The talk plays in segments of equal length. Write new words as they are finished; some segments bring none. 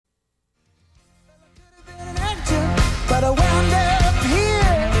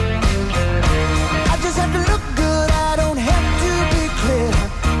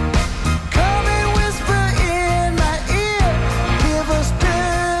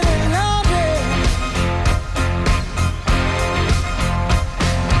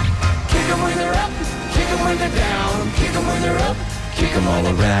them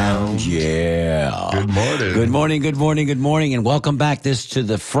all around. Yeah. Good morning. Good morning, good morning, good morning, and welcome back to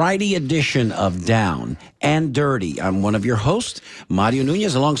the Friday edition of Down and Dirty. I'm one of your hosts, Mario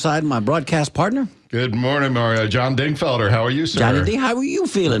Nunez, alongside my broadcast partner. Good morning, Mario. John Dingfelder. How are you, sir? Johnny D, how are you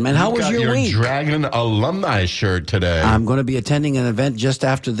feeling, man? How was your week? Your Dragon alumni shirt today. I'm going to be attending an event just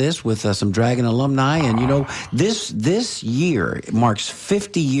after this with some Dragon alumni. And, you know, this year marks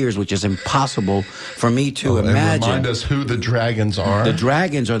 50 years, which is impossible for me to imagine. Remind us who the Dragons are. The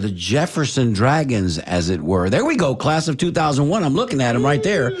Dragons are the Jefferson Dragons, as it were. There we go, class of 2001. I'm looking at them right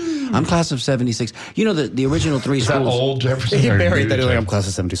there. I'm class of 76. You know, the original three is schools. That old Jefferson? He buried that. I'm class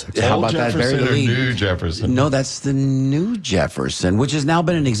of 76. How Old about Jefferson that? Buried or the lead. New Jefferson? No, that's the New Jefferson, which has now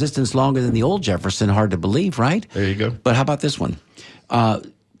been in existence longer than the old Jefferson. Hard to believe, right? There you go. But how about this one?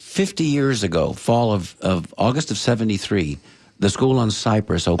 50 years ago, fall of August of 73, the school on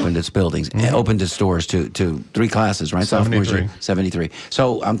Cypress opened its buildings, opened its doors to three classes, right? 73. 73.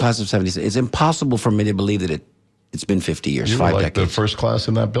 So I'm class of 76. It's impossible for me to believe that it's been 50 years, You were 5 like decades. the first class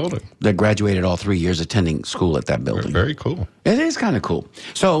in that building. That graduated all 3 years attending school at that building. Very cool. It is kind of cool.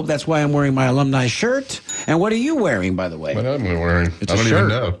 So that's why I'm wearing my alumni shirt. And what are you wearing, by the way? What am I wearing? It's I a don't shirt. even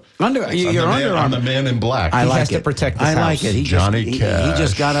know. Your I'm Underarm. the man in black. I He like has it. to protect this I like house. it. He Johnny he Cash.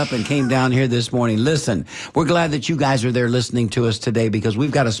 just got up and came down here this morning. Listen, we're glad that you guys are there listening to us today because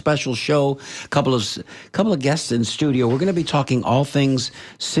we've got a special show, couple of guests in studio. We're going to be talking all things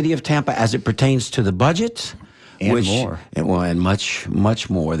City of Tampa as it pertains to the budget. And more. And much, much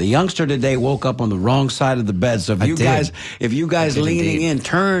more. The youngster today woke up on the wrong side of the bed. So if you guys leaning in,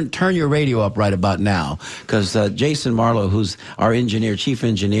 turn your radio up right about now. Because Jason Marlowe, who's our chief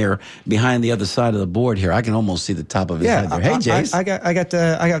engineer, behind the other side of the board here, I can almost see the top of his head there. Hey, Jason.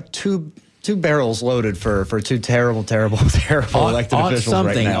 I got two barrels loaded for two terrible elected officials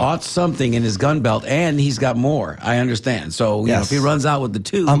right now. Ought something in his gun belt, and he's got more. I understand. So you know, if he runs out with the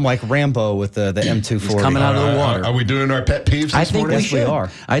two, I'm like Rambo with the M240. he's coming out of the water. Are we doing our pet peeves this morning? We should. We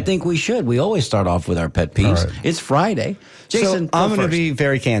are. I think we should. We always start off with our pet peeves. All right. It's Friday. Jason, So I'm going to first. be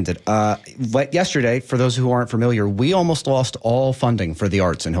very candid. Yesterday, for those who aren't familiar, we almost lost all funding for the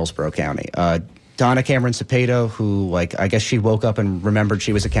arts in Hillsborough County. Donna Cameron Cepeda, who, I guess she woke up and remembered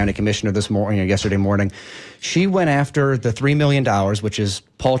she was a county commissioner yesterday morning. She went after the $3 million, which is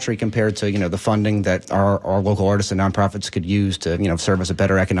paltry compared to, the funding that our local artists and nonprofits could use to, serve as a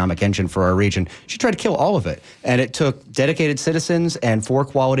better economic engine for our region. She tried to kill all of it. And it took dedicated citizens and 4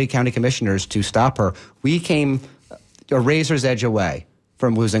 quality county commissioners to stop her. We came a razor's edge away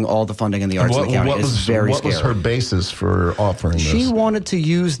from losing all the funding in the arts in the county. What was her basis for offering this? She wanted to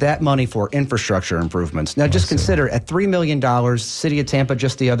use that money for infrastructure improvements. Now, just consider, at $3 million, City of Tampa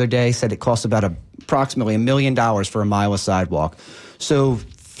just the other day said it costs about approximately $1 million for a mile of sidewalk. So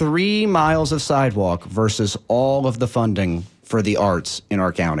 3 miles of sidewalk versus all of the funding for the arts in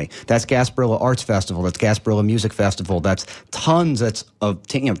our county. That's Gasparilla Arts Festival. That's Gasparilla Music Festival. That's tons of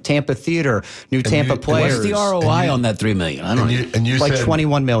Tampa Theater, Tampa Players. What's the ROI on that $3 million? I don't know. And you like said,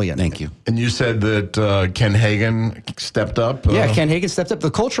 $21 million. Thank you. And you said that Ken Hagan stepped up? Yeah, Ken Hagan stepped up.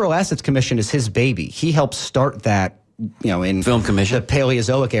 The Cultural Assets Commission is his baby. He helped start that, in Film Commission, the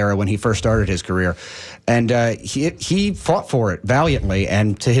Paleozoic era when he first started his career. And he fought for it valiantly,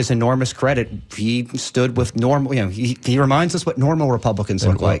 and to his enormous credit, he stood with normal. He reminds us what normal Republicans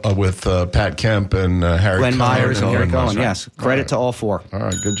look like. With Pat Kemp and Harry Glenn Cohen Myers and Harry Cohen. right. Yes, credit All right. to all 4. All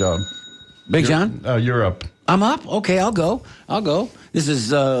right, good job. Big John? You're up. I'm up. Okay, I'll go. This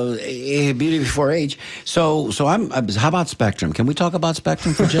is a beauty before age. So how about Spectrum? Can we talk about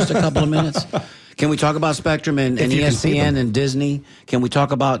Spectrum for just a couple of minutes? Can we talk about Spectrum and ESPN and Disney? Can we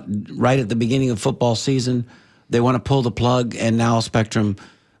talk about right at the beginning of football season, they want to pull the plug, and now Spectrum,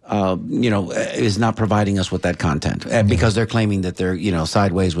 is not providing us with that content because they're claiming that they're,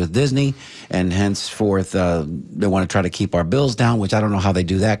 sideways with Disney, and henceforth they want to try to keep our bills down, which I don't know how they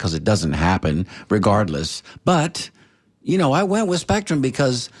do that because it doesn't happen regardless. But, I went with Spectrum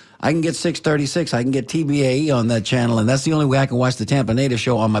because I can get 636. I can get TBAE on that channel, and that's the only way I can watch the Tampa Native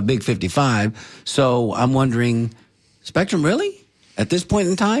Show on my big 55. So I'm wondering, Spectrum, really? At this point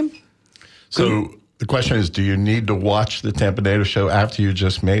in time? So the question is, do you need to watch the Tampa Native Show after you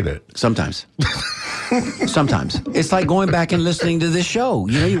just made it? Sometimes. Sometimes. It's like going back and listening to this show.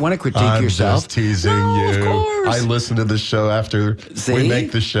 You want to critique yourself. I'm just teasing you. Of course. I listen to the show after we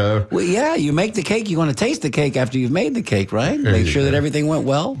make the show. Well, yeah, you make the cake. You want to taste the cake after you've made the cake, right? Make sure that everything went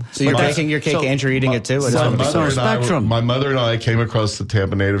well. So you're baking your cake and you're eating it too? Spectrum. My mother and I came across the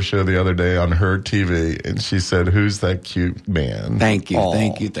Tampa Native Show the other day on her TV, and she said, "Who's that cute man?" Thank you.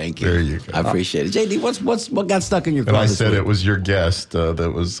 There you go. I appreciate it. JD, what got stuck in your craw And I this said week? it was your guest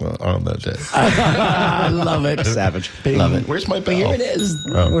that was on that day. I love it. Savage. Love it. Where's my bell? Here it is.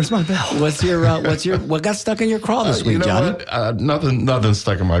 Where's my bell? What got stuck in your craw this week, You know Johnny? what? Nothing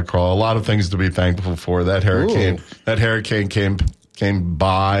stuck in my craw. A lot of things to be thankful for. That hurricane came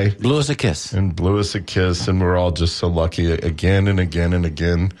by, Blew us a kiss. and blew us a kiss, and we're all just so lucky again and again and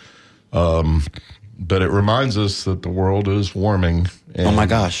again. But it reminds us that the world is warming. And, Oh my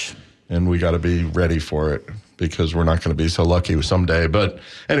gosh. And we got to be ready for it because we're not going to be so lucky someday. But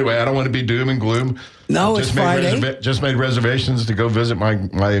anyway, I don't want to be doom and gloom. No, it's Friday. Just made reservations to go visit my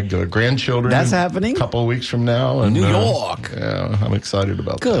grandchildren. That's happening? A couple of weeks from now. And, New York. Yeah, I'm excited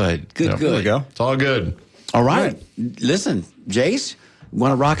about that. Good. Yeah. There we go. It's all good. All right. Listen, Jace,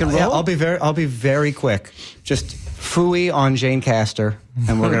 want to rock and roll? Yeah, I'll be very quick. Just phooey on Jane Castor,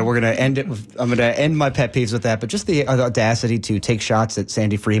 and we're gonna end it. I'm gonna end my pet peeves with that. But just the audacity to take shots at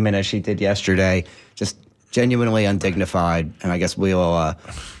Sandy Freeman as she did yesterday, just genuinely undignified. And I guess we will,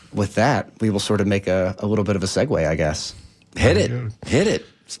 with that, we will sort of make a little bit of a segue. I guess. Hit it.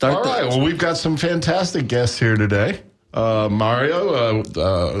 Start. All right. Well, we've got some fantastic guests here today. Mario,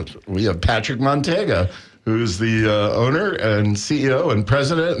 we have Patrick Montega, who's the owner and CEO and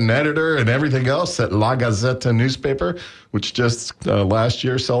president and editor and everything else at La Gazzetta newspaper, which just last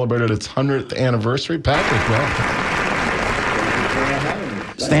year celebrated its 100th anniversary. Patrick, welcome.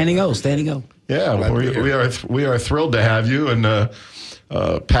 Standing O. Yeah, we are thrilled to have you. And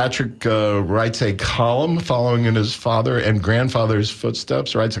Patrick writes a column following in his father and grandfather's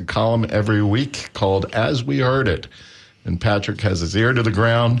footsteps, writes a column every week called As We Heard It. And Patrick has his ear to the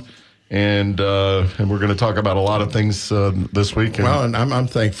ground. And we're going to talk about a lot of things this week. Well, and I'm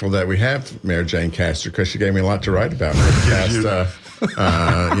thankful that we have Mayor Jane Castor because she gave me a lot to write about in the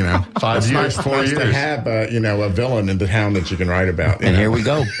past, 5 years, 4 nice years. to have, a villain in the town that you can write about. And here we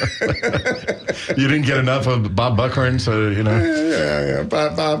go. You didn't get enough of Bob Buckern, so, Yeah,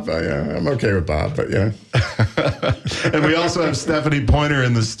 Bob, I'm okay with Bob, but, And we also have Stephanie Pointer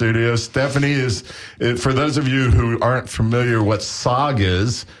in the studio. Stephanie is, for those of you who aren't familiar what SOG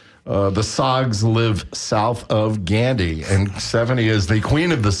is, the SOGs live south of Gandy, and Stephanie is the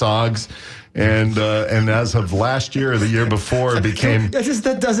queen of the SOGs. And as of last year or the year before, became...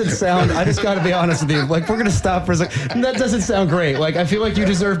 That doesn't sound... I just got to be honest with you. Like, we're going to stop for a second. That doesn't sound great. Like, I feel like you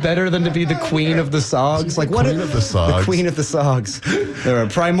deserve better than to be the queen of the SOGs. Like, what? Queen of the SOGs. The queen of the SOGs. They're a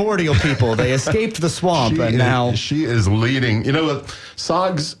primordial people. They escaped the swamp, and now... She is leading... You know what?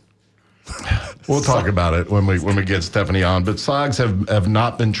 SOGs... We'll talk about it when we get Stephanie on. But SOGs have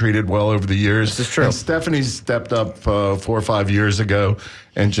not been treated well over the years. This is true. And Stephanie stepped up 4 or 5 years ago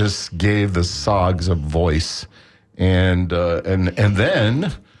and just gave the SOGs a voice. And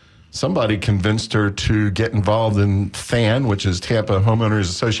then somebody convinced her to get involved in THAN, which is Tampa Homeowners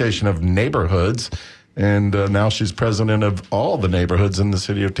Association of Neighborhoods. And now she's president of all the neighborhoods in the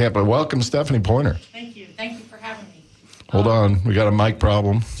city of Tampa. Welcome, Stephanie Pointer. Thank you. Thank you for having me. Hold on. We got a mic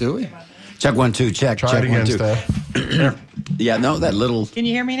problem. Do we? Check 1 2. Check. Try check it again, 1 2. Steph. Yeah, no, that little. Can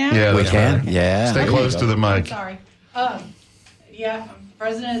you hear me now? Yeah, We that's can. better. Yeah. Stay close to the I'm mic. sorry. I'm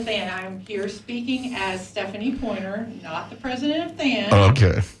president of THAN. I'm here speaking as Stephanie Pointer, not the president of THAN,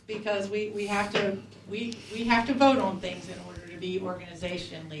 Okay. because we have to vote on things in order to be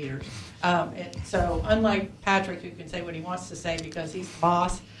organization leaders. And so, unlike Patrick, who can say what he wants to say because he's the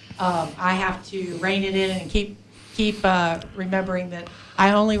boss, I have to rein it in and keep remembering that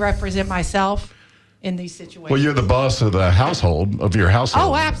I only represent myself in these situations. Well, you're the boss of the household, of your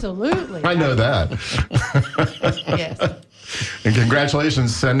household. Oh, absolutely. I know that. Yes. And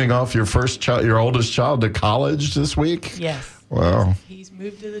congratulations sending off your your oldest child to college this week. Yes. Wow. He's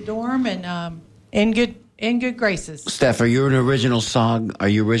moved to the dorm and in good graces. Steph, are you an original SOG? Are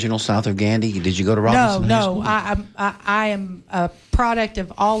you original south of Gandy? Did you go to Robinson High School? I am a product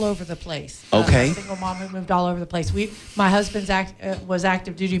of all over the place. Okay. A single mom who moved all over the place. My husband's was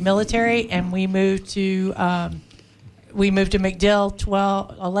active duty military, and we moved to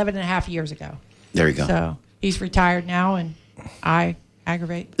MacDill 11 and a half years ago. There you go. So he's retired now, and I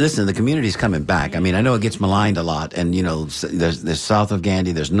aggravate. Listen, the community's coming back. I mean, I know it gets maligned a lot, and there's south of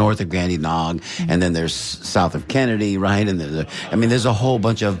Gandy, there's north of Gandy, Nog, and then there's south of Kennedy, right? And there's a whole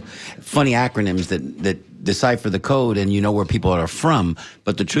bunch of funny acronyms that decipher the code, and you know where people are from.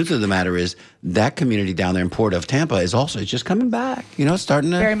 But the truth of the matter is that community down there in Port of Tampa is also just coming back. It's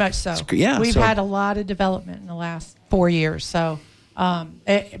starting to Very much so. We've had a lot of development in the last 4 years. So,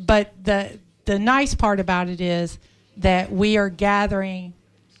 but the nice part about it is that we are gathering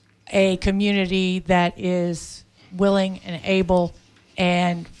a community that is willing and able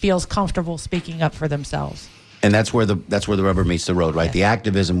and feels comfortable speaking up for themselves. And that's where the rubber meets the road, right? The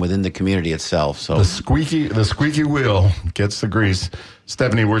activism within the community itself. So the squeaky wheel gets the grease.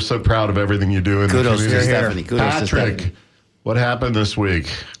 Stephanie, we're so proud of everything you do in the community. Kudos to Stephanie. Kudos to Stephanie. Patrick, what happened this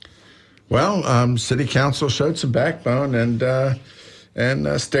week? Well, City Council showed some backbone and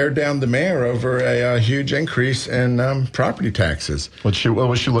stared down the mayor over a huge increase in property taxes. What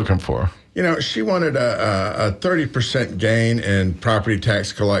was she looking for? You know, she wanted a 30% gain in property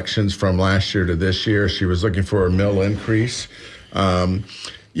tax collections from last year to this year. She was looking for a mill increase. And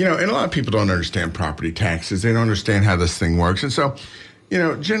a lot of people don't understand property taxes. They don't understand how this thing works. And so,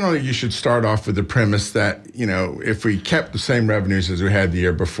 generally you should start off with the premise that, if we kept the same revenues as we had the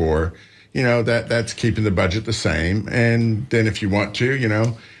year before, that's keeping the budget the same. And then if you want to,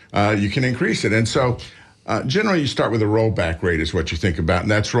 you can increase it. And so, generally, you start with a rollback rate is what you think about,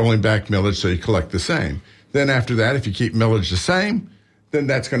 and that's rolling back millage so you collect the same. Then after that, if you keep millage the same, then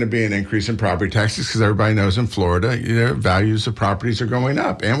that's going to be an increase in property taxes because everybody knows in Florida, values of properties are going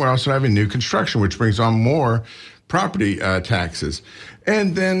up. And we're also having new construction, which brings on more property taxes.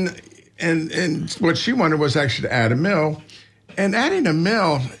 And then and what she wanted was actually to add a mill. And adding a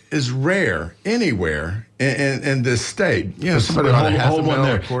mill is rare anywhere in this state. Somebody ought to have a mill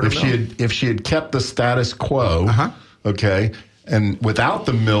or a quarter mill. If she had kept the status quo, okay, and without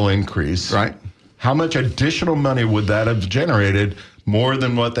the mill increase, right? How much additional money would that have generated more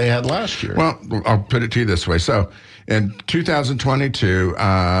than what they had last year? Well, I'll put it to you this way. So in 2022,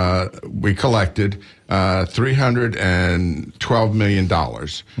 we collected $312 million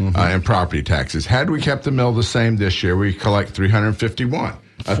in property taxes. Had we kept the mill the same this year, we collect $351.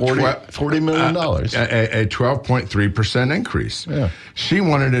 $40 million. A 12.3% increase. Yeah. She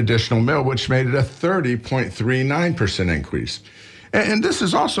wanted an additional mill, which made it a 30.39% increase. And this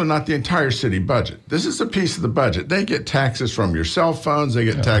is also not the entire city budget. This is a piece of the budget. They get taxes from your cell phones. They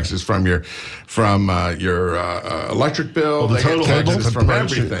get taxes from your electric bill. Well, the they total get taxes from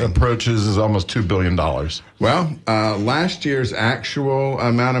everything. Approaches is almost $2 billion. Well, last year's actual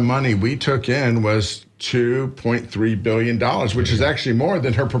amount of money we took in was $2.3 billion, which is actually more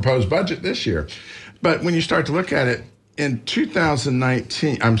than her proposed budget this year. But when you start to look at it, in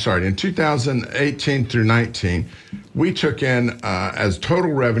 2018 through 19, we took in, as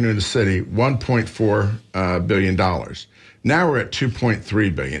total revenue in the city, $1.4 billion. Now we're at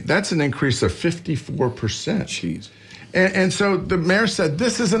 $2.3 billion. That's an increase of 54%. Jeez. And so the mayor said,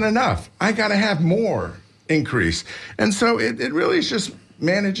 this isn't enough. I got to have more increase. And so it really is just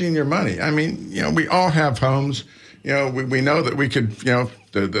managing your money. I mean, we all have homes. We know that we could, you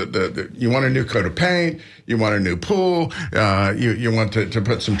want a new coat of paint, you want a new pool, you want to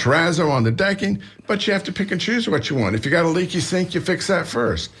put some terrazzo on the decking, but you have to pick and choose what you want. If you got a leaky sink, you fix that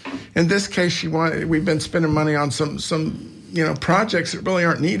first. In this case, we've been spending money on some projects that really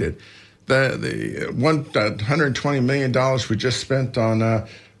aren't needed. The $120 million we just spent on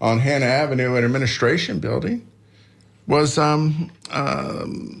Hannah Avenue, an administration building, was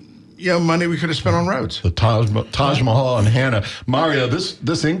money we could have spent on roads. The Taj Mahal and Hannah. Mario,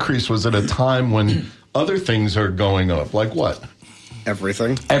 this increase was at a time when other things are going up. Like what?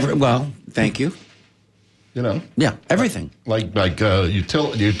 Everything. Well, thank you. Yeah, everything. Like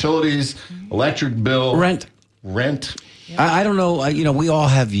utilities, electric bill, rent. I don't know. We all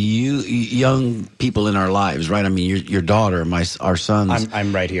have young people in our lives, right? I mean, your daughter, our sons.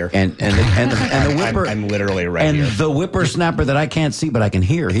 I'm right here, and the whipper. I'm literally right here. And the whippersnapper that I can't see but I can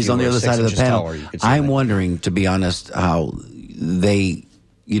hear. He's on the other side of the panel. I'm wondering, to be honest, how they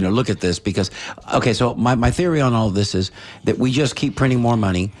look at this because, okay, so my theory on all of this is that we just keep printing more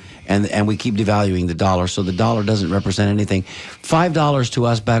money and we keep devaluing the dollar, so the dollar doesn't represent anything. $5 to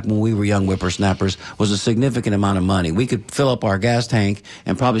us back when we were young whippersnappers was a significant amount of money. We could fill up our gas tank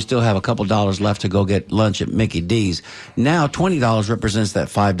and probably still have a couple dollars left to go get lunch at Mickey D's. Now $20 represents that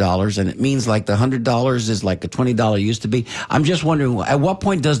 $5, and it means like the $100 is like the $20 used to be. I'm just wondering, at what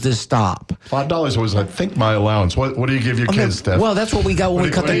point does this stop? $5 was, I think, my allowance. What do you give your kids, Steph? Well, that's what we got when we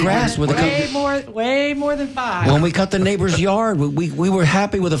cut the grass. Way more than $5. When we cut the neighbor's yard, we were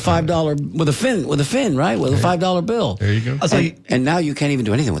happy with a $5 with a fin, right? With a $5 bill. There you go. And now you can't even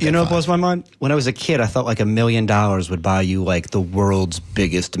do anything with that. What blows my mind? When I was a kid, I thought like $1 million would buy you like the world's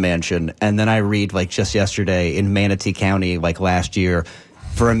biggest mansion. And then I read like just yesterday in Manatee County, like last year,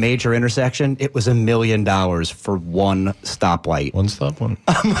 for a major intersection, it was $1 million for one stoplight. One stoplight.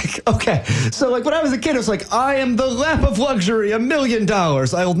 I'm like, okay. So like when I was a kid, it was like, I am the lap of luxury, $1 million.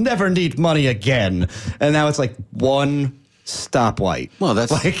 I'll never need money again. And now it's like one stoplight. Well,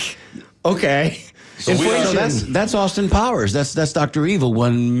 that's like, okay. Inflation. That's Austin Powers. That's Dr. Evil.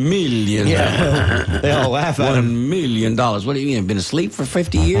 $1 million. Yeah, they all laugh at him. $1 million. What do you mean? Been asleep for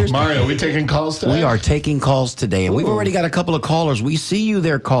 50 years? Mario, are we taking calls today? We are taking calls today, and we've already got a couple of callers. We see you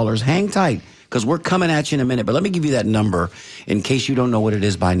there, callers. Hang tight, because we're coming at you in a minute. But let me give you that number in case you don't know what it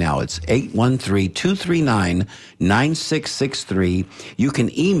is by now. It's 813-239-9663. You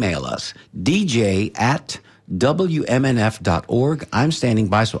can email us, dj@wmnf.org. I'm standing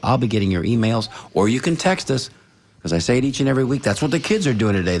by, so I'll be getting your emails. Or you can text us, because I say it each and every week. That's what the kids are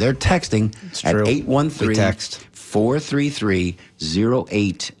doing today. They're texting at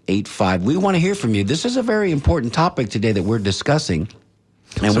 813-433-0885. We want to hear from you. This is a very important topic today that we're discussing,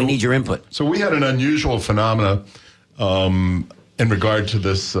 and we need your input. So we had an unusual phenomena in regard to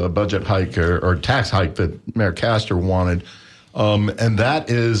this budget hike or tax hike that Mayor Castor wanted. And that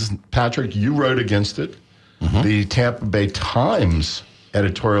is, Patrick, you wrote against it. Mm-hmm. The Tampa Bay Times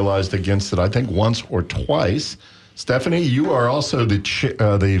editorialized against it, I think, once or twice. Stephanie, you are also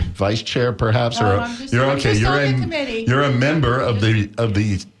the vice chair, perhaps, you're okay. You're a member of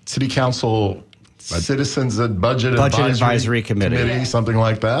the City Council Citizens Budget Advisory Committee, Yeah. something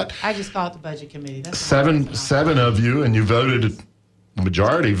like that. I just call it the Budget Committee. That's Seven of you, and you voted. The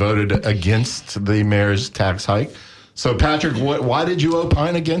majority voted against the mayor's tax hike. So, Patrick, why did you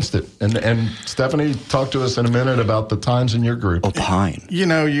opine against it? And Stephanie, talk to us in a minute about the Times in your group. Opine. You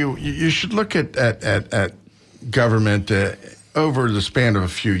know, you should look at government over the span of a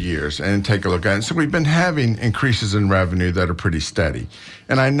few years and take a look at it. So we've been having increases in revenue that are pretty steady.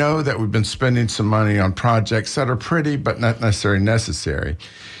 And I know that we've been spending some money on projects that are pretty but not necessarily necessary.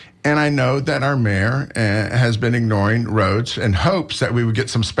 And I know that our mayor has been ignoring roads in hopes that we would get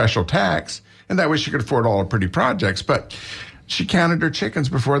some special tax, and that way she could afford all her pretty projects. But she counted her chickens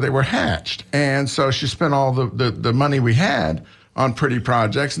before they were hatched. And so she spent all the money we had on pretty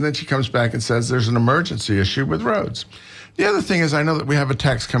projects, and then she comes back and says there's an emergency issue with roads. The other thing is, I know that we have a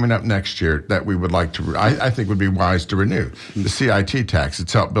tax coming up next year that we would like to, I think would be wise to renew, the CIT tax.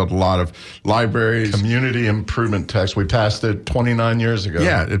 It's helped build a lot of libraries. Community improvement tax. We passed it 29 years ago.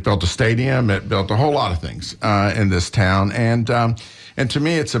 Yeah, it built a stadium. It built a whole lot of things in this town. And to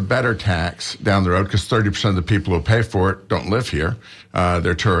me, it's a better tax down the road because 30% of the people who pay for it don't live here.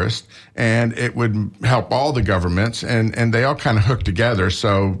 They're tourists. And it would help all the governments, and they all kind of hook together.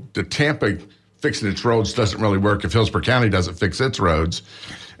 So the Tampa fixing its roads doesn't really work if Hillsborough County doesn't fix its roads,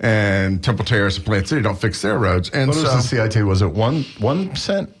 and Temple Terrace and Plant City don't fix their roads. And what was the CIT? Was it 1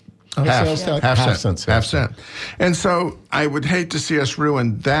 cent? Half cent. And so I would hate to see us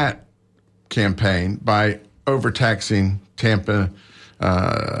ruin that campaign by overtaxing Tampa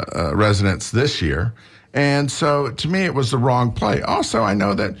residents this year. And so to me, it was the wrong play. Also, I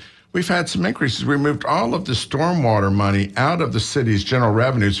know that we've had some increases. We moved all of the stormwater money out of the city's general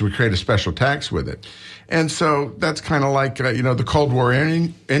revenues. We create a special tax with it. And so that's kind of like, the Cold War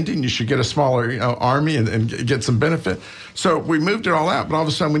ending. You should get a smaller army and get some benefit. So we moved it all out, but all of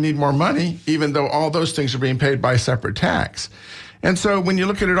a sudden we need more money, even though all those things are being paid by a separate tax. And so when you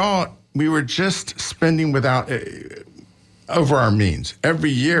look at it all, we were just spending over our means.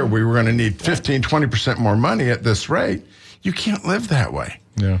 Every year we were going to need 15, 20% more money at this rate. You can't live that way.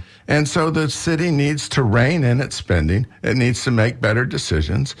 Yeah. And so the city needs to rein in its spending. It needs to make better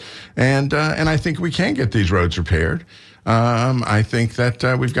decisions. And I think we can get these roads repaired. I think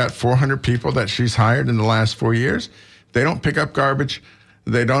that we've got 400 people that she's hired in the last 4 years. They don't pick up garbage.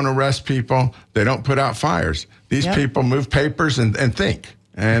 They don't arrest people. They don't put out fires. These people move papers and think.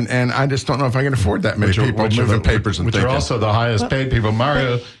 And I just don't know if I can afford that many people moving papers and thinking. Which are also the highest paid people.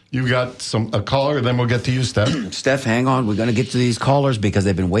 Mario, you got a caller, then we'll get to you, Steph. Steph, hang on. We're going to get to these callers because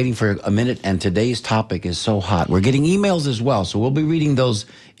they've been waiting for a minute, and today's topic is so hot. We're getting emails as well, so we'll be reading those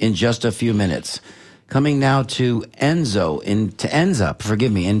in just a few minutes. Coming now to Enzo in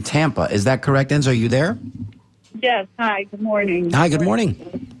Tampa. Is that correct, Enzo? Are you there? Yes. Hi. Good morning. Hi. Good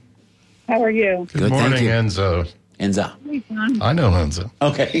morning. How are you? Good morning, thank you. Enzo. Enzo. I know Enzo.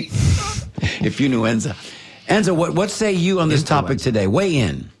 Okay. If you knew Enzo. Enzo, what say you on this topic today? Weigh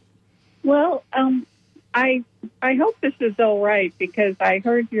in. Well, I hope this is all right because I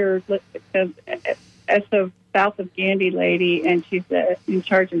heard your as a south of Gandy lady, and she's in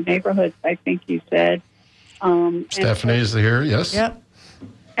charge of neighborhoods. I think you said. Stephanie is here. Yes. Yep.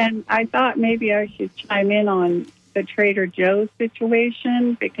 And I thought maybe I should chime in on the Trader Joe's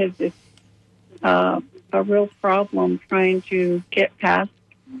situation because it's a real problem trying to get past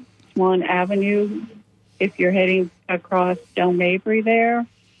Swan Avenue if you're heading across Del Mabry there.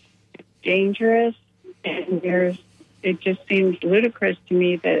 It's dangerous, and it just seems ludicrous to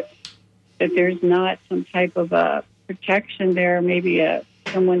me that there's not some type of a protection there, maybe a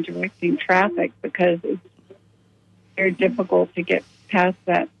someone directing traffic because it's very difficult to get past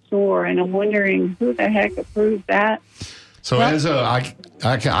that store. And I'm wondering who the heck approved that. So, Enzo,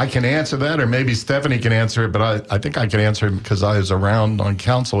 I can answer that, or maybe Stephanie can answer it, but I think I can answer it because I was around on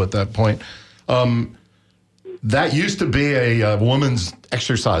council at that point. That used to be a women's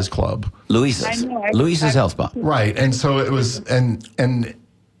exercise club. Louisa's Health Spa. Right. And so it was, and then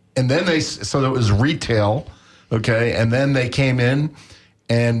so it was retail, okay, and then they came in,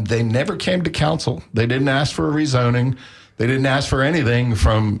 and they never came to council. They didn't ask for a rezoning. They didn't ask for anything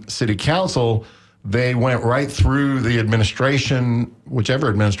from city council. They went right through the administration, whichever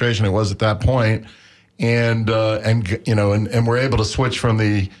administration it was at that point, and were able to switch from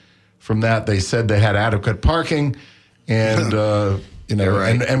that. They said they had adequate parking, and right.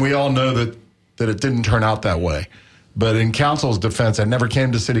 and we all know that it didn't turn out that way. But in council's defense, it never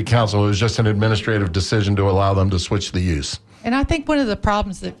came to city council. It was just an administrative decision to allow them to switch the use. And I think one of the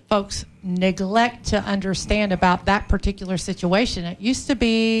problems that folks neglect to understand about that particular situation, it used to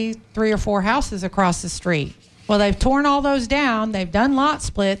be 3 or 4 houses across the street. Well, they've torn all those down, they've done lot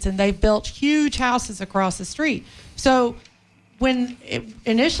splits, and they've built huge houses across the street. So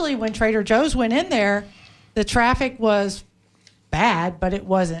initially when Trader Joe's went in there, the traffic was bad, but it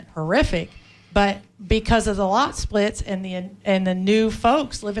wasn't horrific. But because of the lot splits and the new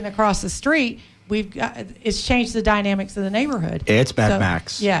folks living across the street, it's changed the dynamics of the neighborhood. It's Mad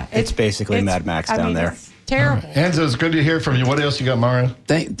Max. Yeah, it's basically Mad Max down there. It's terrible. Enzo, it's good to hear from you. What else you got, Mario?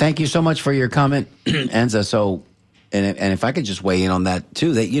 Thank you so much for your comment, Enza. So, and if I could just weigh in on that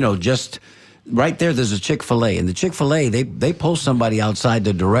too, that just right there's a Chick-fil-A, and the Chick-fil-A they post somebody outside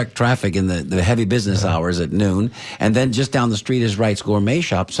to direct traffic in the heavy business hours at noon, and then just down the street is Wright's Gourmet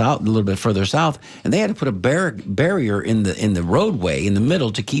Shops out a little bit further south, and they had to put a barrier in the roadway in the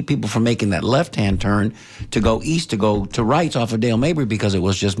middle to keep people from making that left-hand turn to go east to go to Wright's off of Dale Mabry because it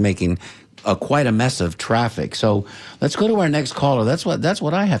was just making quite a mess of traffic. So let's go to our next caller. That's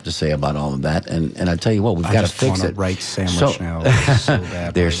what I have to say about all of that. And I tell you what, we've got to fix it. Right sandwich now. So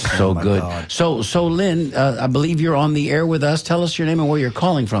bad. They're so good. God. So Lynn, I believe you're on the air with us. Tell us your name and where you're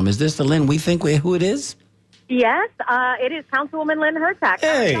calling from. Is this the Lynn we think who it is? Yes, it is Councilwoman Lynn Hertak.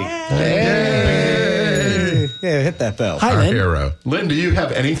 Hey. Yeah, hit that bell. Hi, Our Lynn. hero. Lynn, do you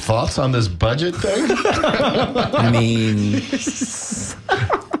have any thoughts on this budget thing? I mean,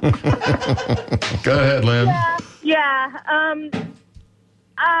 go ahead, Lynn.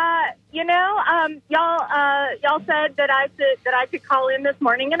 Y'all said that I could call in this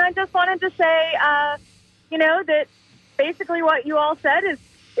morning, and I just wanted to say, that basically what you all said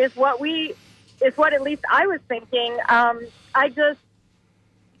is what at least I was thinking.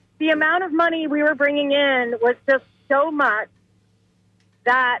 The amount of money we were bringing in was just so much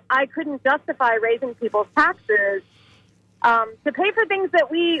that I couldn't justify raising people's taxes to pay for things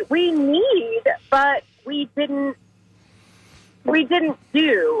that we need, but we didn't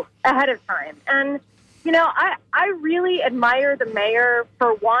do ahead of time. And, I really admire the mayor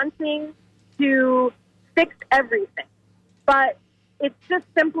for wanting to fix everything, but it's just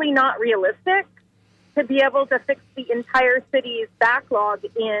simply not realistic to be able to fix the entire city's backlog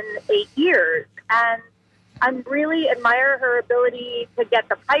in 8 years. And I really admire her ability to get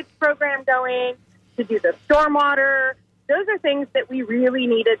the pipes program going, to do the stormwater. Those are things that we really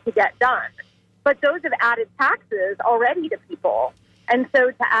needed to get done. But those have added taxes already to people. And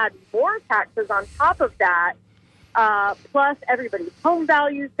so to add more taxes on top of that, plus everybody's home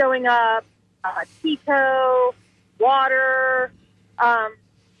values going up, TICO, water,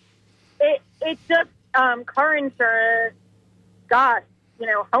 it just, car insurance, gosh,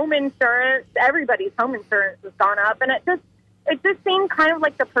 home insurance, everybody's home insurance has gone up. And it just seemed kind of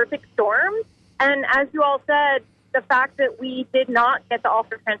like the perfect storm. And as you all said, the fact that we did not get the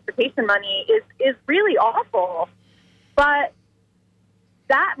offer transportation money is really awful. But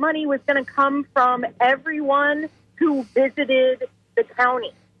that money was going to come from everyone who visited the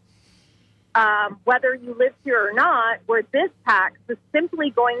county. Whether you lived here or not, where this tax was simply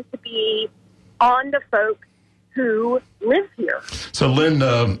going to be on the folks who live here. So, Lynn,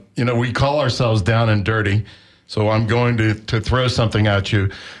 we call ourselves down and dirty. So I'm going to throw something at you.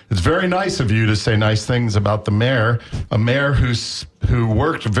 It's very nice of you to say nice things about the mayor, a mayor who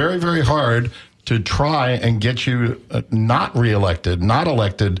worked very, very hard to try and get you not reelected, not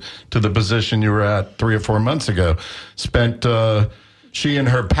elected to the position you were at 3 or 4 months ago. She and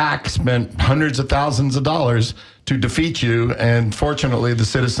her PAC spent hundreds of thousands of dollars to defeat you. And fortunately, the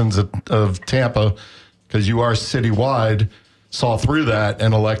citizens of Tampa, because you are citywide, saw through that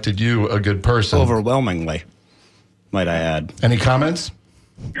and elected you a good person. Overwhelmingly, might I add. Any comments?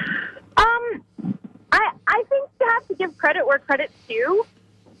 I think you have to give credit where credit's due.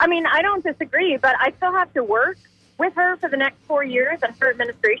 I mean, I don't disagree, but I still have to work with her for the next 4 years and her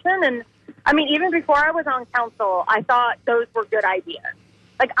administration. And I mean, even before I was on council, I thought those were good ideas.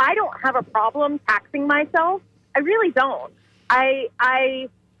 Like, I don't have a problem taxing myself. I really don't.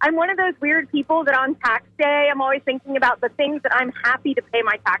 I'm one of those weird people that on tax day, I'm always thinking about the things that I'm happy to pay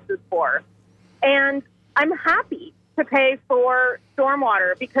my taxes for. And I'm happy to pay for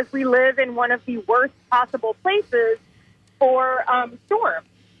stormwater because we live in one of the worst possible places for storms.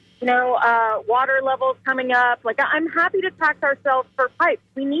 You know, water levels coming up. Like, I'm happy to tax ourselves for pipes.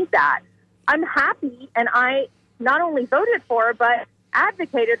 We need that. I'm happy, and I not only voted for, but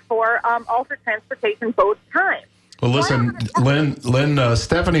advocated for altered transportation both times. Well, listen, Lynn,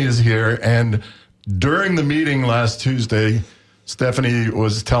 Stephanie is here, and during the meeting last Tuesday, Stephanie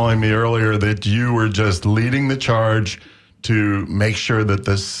was telling me earlier that you were just leading the charge to make sure that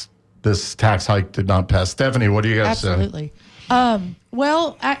this tax hike did not pass. Stephanie, what do you got to say? Absolutely.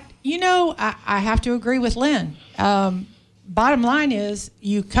 Well, I have to agree with Lynn. Bottom line is,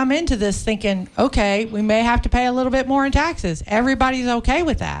 you come into this thinking, okay, we may have to pay a little bit more in taxes. Everybody's okay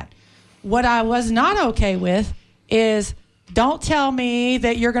with that. What I was not okay with is, don't tell me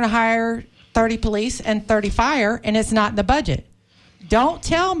that you're going to hire 30 police and 30 fire and it's not in the budget. Don't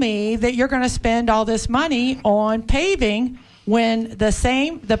tell me that you're going to spend all this money on paving when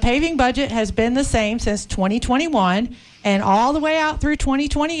the paving budget has been the same since 2021 and all the way out through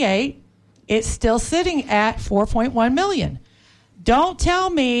 2028. It's still sitting at $4.1 million. Don't tell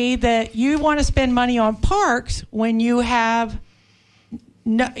me that you want to spend money on parks when you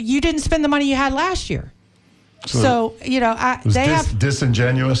didn't spend the money you had last year. So they have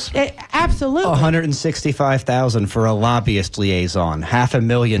disingenuous. Absolutely. $165,000 for a lobbyist liaison,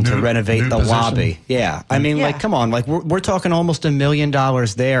 $500,000 to renovate the position. lobby. Yeah, I mean, like, come on, like we're talking almost $1 million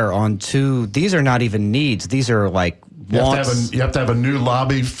there on two. These are not even needs; these are like wants. You have to have a new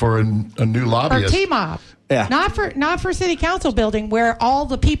lobby for a new lobbyist. Or T-Mob. Yeah. Not for city council building where all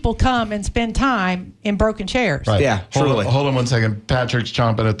the people come and spend time in broken chairs. Right. Yeah, truly. Hold on one second. Patrick's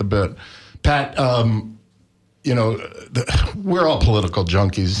chomping at the bit. Pat, we're all political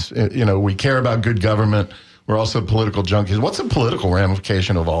junkies. We care about good government. We're also political junkies. What's the political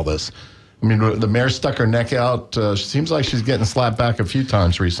ramification of all this? I mean, the mayor stuck her neck out. Seems like she's getting slapped back a few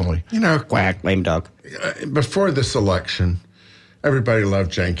times recently. Quack, lame dog. Before this election, everybody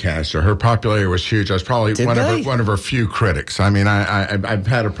loved Jane Castor. Her popularity was huge. I was probably one of her few critics. I mean, I've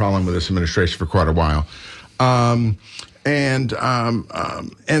had a problem with this administration for quite a while. And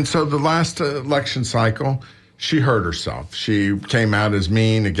so the last election cycle, she hurt herself. She came out as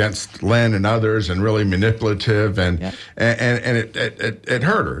mean against Lynn and others and really manipulative, and it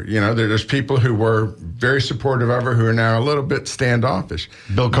hurt her. There's people who were very supportive of her who are now a little bit standoffish.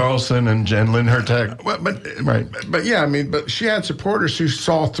 Bill Carlson and Lynn Hertag. But she had supporters who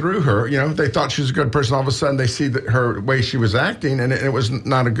saw through her. They thought she was a good person. All of a sudden, they see that her way she was acting, and it was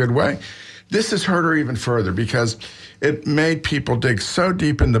not a good way. This has hurt her even further because it made people dig so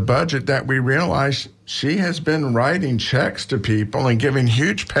deep in the budget that we realized she has been writing checks to people and giving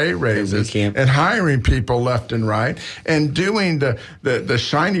huge pay raises and hiring people left and right and doing the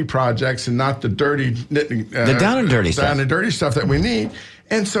shiny projects and not the dirty the down and dirty stuff that we need.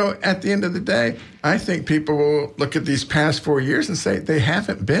 And so at the end of the day, I think people will look at these past 4 years and say they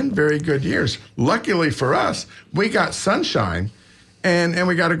haven't been very good years. Luckily for us, we got sunshine and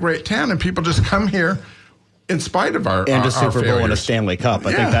we got a great town, and people just come here in spite of our and a Super Bowl failures. and a Stanley Cup.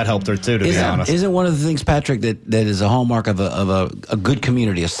 I think that helped her too, to be honest. Isn't one of the things, Patrick, that is a hallmark of a good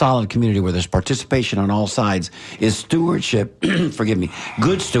community, a solid community where there's participation on all sides, is stewardship, forgive me,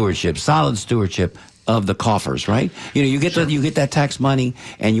 good stewardship, solid stewardship of the coffers, right? You get that tax money,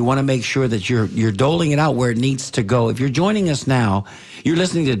 and you want to make sure that you're doling it out where it needs to go. If you're joining us now, you're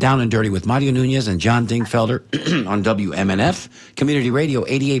listening to Down and Dirty with Mario Nunez and John Dingfelder on WMNF Community Radio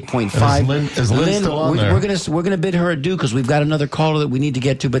 88.5. Is Lynn still on there? We're gonna bid her adieu because we've got another caller that we need to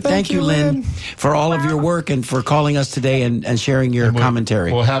get to. But thank you, Lynn, for all of your work and for calling us today and sharing your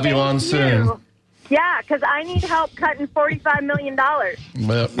commentary. We'll have you on soon. Yeah, because I need help cutting $45 million.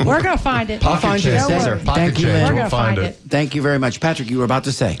 We're going to find it. I'll find you. Thank you, We're Lynn. going to find it. Thank you very much. Patrick, you were about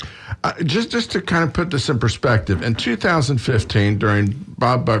to say. Just to kind of put this in perspective, in 2015, during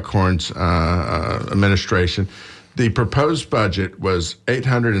Bob Buckhorn's administration, the proposed budget was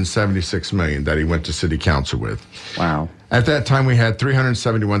 $876 million that he went to city council with. Wow. At that time, we had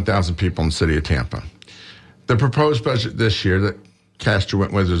 371,000 people in the city of Tampa. The proposed budget this year that Castor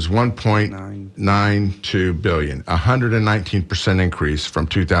went with was $1.92 billion, a 119% increase from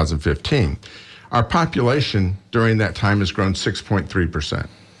 2015. Our population during that time has grown 6.3%.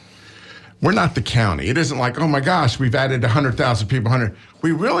 we're not the county. It isn't like, oh my gosh, we've added 100,000 people.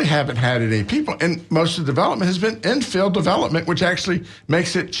 We really haven't had any people, and most of the development has been infill development, which actually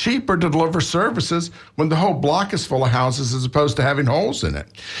makes it cheaper to deliver services when the whole block is full of houses as opposed to having holes in it.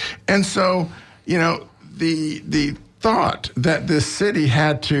 And so, the thought that this city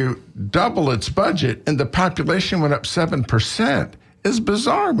had to double its budget and the population went up 7% is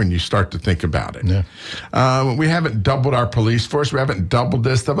bizarre when you start to think about it. Yeah. We haven't doubled our police force. We haven't doubled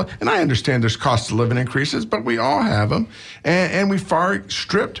this. And I understand there's cost of living increases, but we all have them. And we far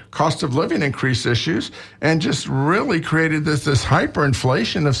stripped cost of living increase issues and just really created this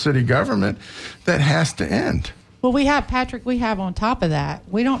hyperinflation of city government that has to end. Well, we have on top of that,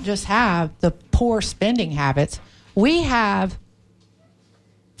 we don't just have the poor spending habits. We have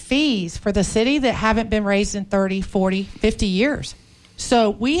fees for the city that haven't been raised in 30, 40, 50 years.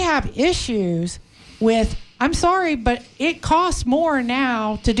 So we have issues with, I'm sorry, but it costs more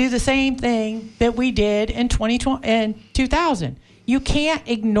now to do the same thing that we did in 2020 and 2000. You can't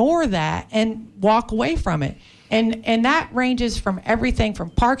ignore that and walk away from it. And that ranges from everything from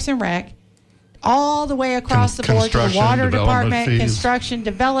Parks and Rec all the way across the board to the water department, construction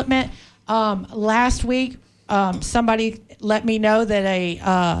development. Last week, somebody let me know that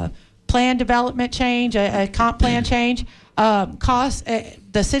a plan development change, a comp plan change, costs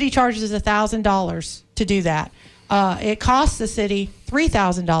the city charges $1,000 to do that. It costs the city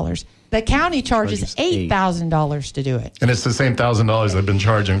 $3,000. The county charges $8,000 to do it. And it's the same $1,000 they've been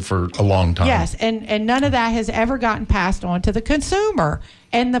charging for a long time. Yes, and none of that has ever gotten passed on to the consumer.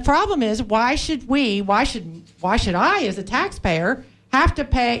 And the problem is, why should I as a taxpayer have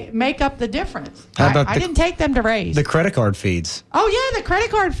to make up the difference? I didn't take them to raise. The credit card fees. Oh, yeah, the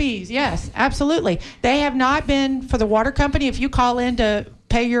credit card fees. Yes, absolutely. They have not been for the water company. If you call in to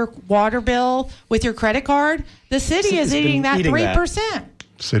pay your water bill with your credit card, the city is eating that 3%.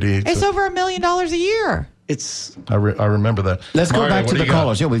 It's over $1 million a year. I remember that. Let's go back to the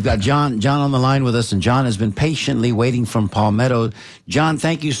callers. Yeah, we've got John on the line with us, and John has been patiently waiting from Palmetto. John,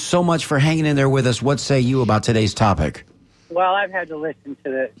 thank you so much for hanging in there with us. What say you about today's topic? Well, I've had to listen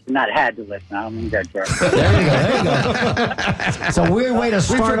to not had to listen. I don't mean that. There you go. It's a weird way to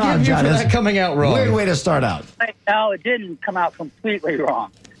start out, John. For that coming out wrong. Weird way to start out. No, it didn't come out completely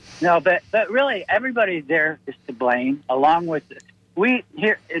wrong. No, but really, everybody there is to blame, along with it.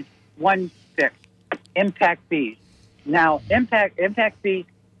 It's one fix: impact fees. Now, impact fees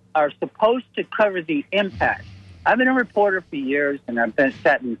are supposed to cover the impact. I've been a reporter for years, and I've been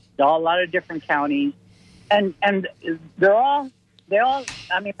sat in a lot of different counties. And they all.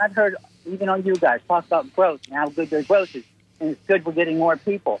 I mean, I've heard even on you guys talk about growth and how good their growth is, and it's good for getting more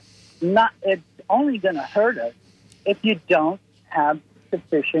people. It's only going to hurt us if you don't have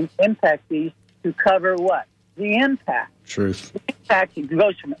sufficient impact fees to cover what the impact. Truth. The impact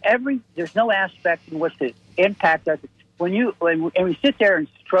goes from there's no aspect in which the impact does. When we sit there and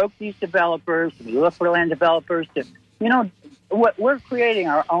stroke these developers, and we look for land developers we're creating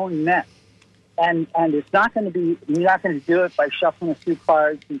our own mess. And it's not going to be. You're not going to do it by shuffling a few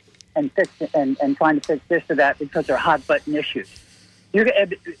cards and fix it and trying to fix this or that because they're hot button issues.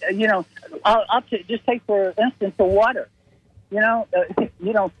 I'll just take for instance the water. We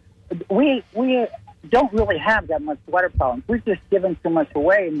don't really have that much water problems. We've just given so much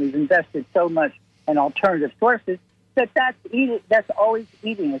away, and we've invested so much in alternative sources that's always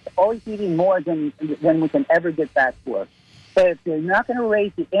eating. It's always eating more than we can ever get back to us. But if you're not going to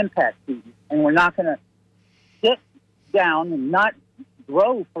raise the impact fees, and we're not going to sit down and not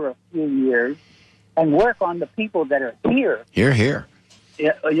grow for a few years and work on the people that are here. Here.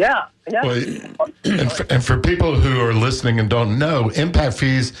 Yeah. Well, and for people who are listening and don't know, impact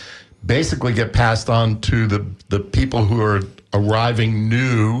fees basically get passed on to the people who are arriving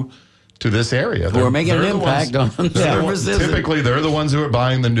new to this area. Who are making an impact on services. Typically, they're the ones who are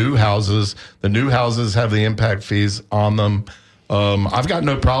buying the new houses. The new houses have the impact fees on them. I've got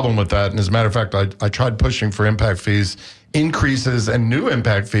no problem with that. And as a matter of fact, I tried pushing for impact fees increases and new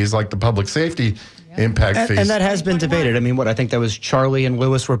impact fees like the public safety impact fees. And that has been debated. I mean, I think that was Charlie and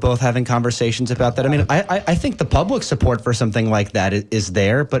Lewis were both having conversations about that. I mean, I think the public support for something like that is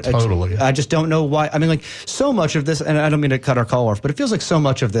there, but totally. I just don't know why. I mean, like so much of this, and I don't mean to cut our call off, but it feels like so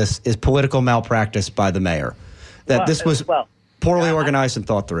much of this is political malpractice by the mayor. That this was poorly organized and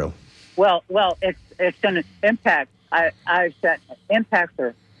thought through. Well, it's going to impact. I've said impacts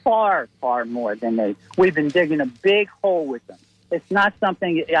are far, far more than we've been digging a big hole with them. It's not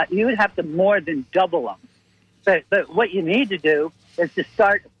something you would have to more than double them. But what you need to do is to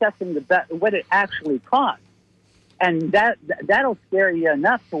start assessing what it actually costs. And that'll scare you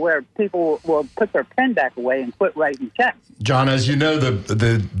enough to where people will put their pen back away and quit writing checks. John, as you know,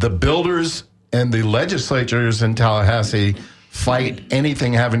 the builders and the legislatures in Tallahassee fight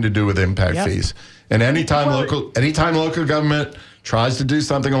anything having to do with impact fees. And anytime local government tries to do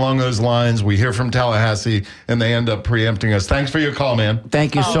something along those lines, we hear from Tallahassee, and they end up preempting us. Thanks for your call, man.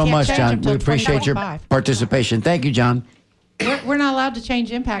 Thank you so much, John. We appreciate your 2025. participation. Thank you, John. We're not allowed to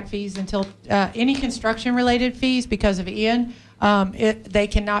change impact fees until any construction-related fees because of Ian. They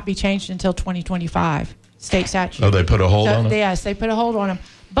cannot be changed until 2025, state statute. Oh, they put a hold on them? Yes, they put a hold on them.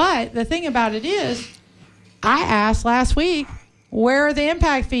 But the thing about it is, I asked last week, where are the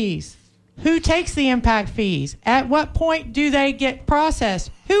impact fees? Who takes the impact fees? At what point do they get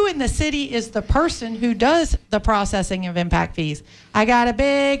processed? Who in the city is the person who does the processing of impact fees? I got a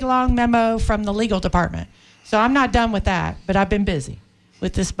big, long memo from the legal department. So I'm not done with that, but I've been busy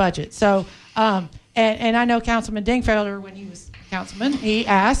with this budget. So, and I know Councilman Dingfelder, when he was councilman, he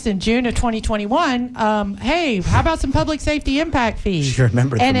asked in June of 2021, hey, how about some public safety impact fees? Sure,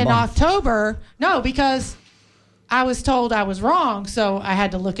 remember the And in month. October, no, because I was told I was wrong, so I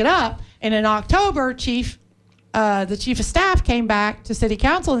had to look it up. And in October, the chief of staff came back to city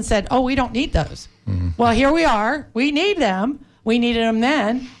council and said, oh, we don't need those. Mm-hmm. Well, here we are. We need them. We needed them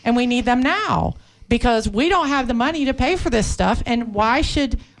then, and we need them now because we don't have the money to pay for this stuff. And why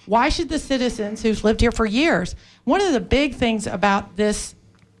should the citizens who've lived here for years? One of the big things about this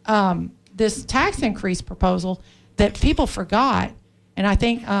this tax increase proposal that people forgot, and I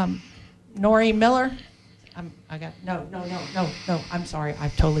think Nori Miller. No. I'm sorry.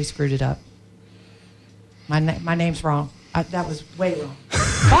 I've totally screwed it up. My name's wrong. That was way wrong.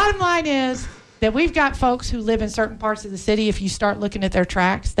 Bottom line is that we've got folks who live in certain parts of the city. If you start looking at their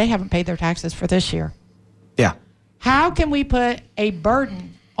tracts, they haven't paid their taxes for this year. Yeah. How can we put a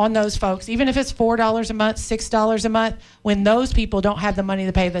burden on those folks, even if it's $4 a month, $6 a month, when those people don't have the money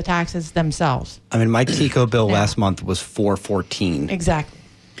to pay the taxes themselves? I mean, my TICO bill last month was $414. Exactly.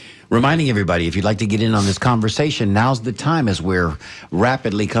 Reminding everybody, if you'd like to get in on this conversation, now's the time as we're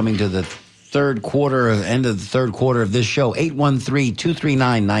rapidly coming to the end of the third quarter of this show.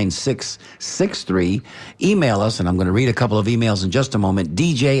 813-239-9663. Email us, and I'm going to read a couple of emails in just a moment.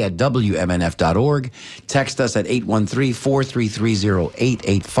 DJ@WMNF.org. Text us at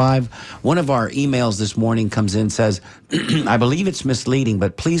 813-433-0885. One of our emails this morning comes in, says, I believe it's misleading,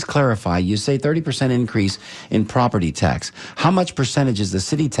 but please clarify. You say 30% increase in property tax. How much percentage is the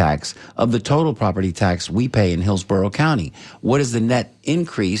city tax of the total property tax we pay in Hillsborough County? What is the net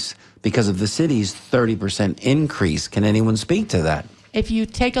increase because of the city's 30% increase? Can anyone speak to that? If you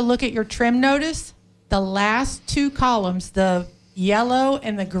take a look at your trim notice, the last two columns, the yellow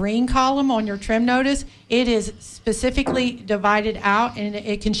and the green column on your trim notice, it is specifically divided out, and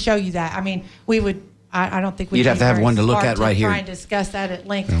it can show you that. I mean, I don't think we'd You'd have to have one to look at right here. Try and discuss that at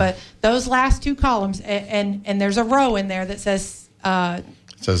length, but those last two columns, and there's a row in there that says It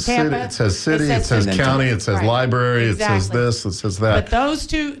says Tampa, city, it says city, it says county, it says right. library, Exactly. it says this, it says that. But those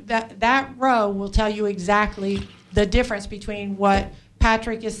two, that row will tell you exactly the difference between what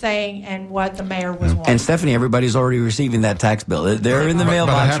Patrick is saying and what the mayor was wanting. And Stephanie, everybody's already receiving that tax bill. They're in the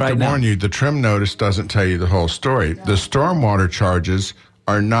mailbox But I have right to now. warn you, the trim notice doesn't tell you the whole story. The stormwater charges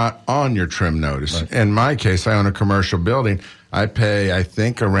are not on your trim notice. Right. In my case, I own a commercial building. I pay, I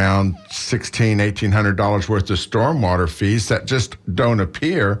think, around $1,800 worth of stormwater fees that just don't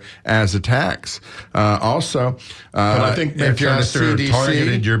appear as a tax. Also, I think if you're in a Pastor CDC,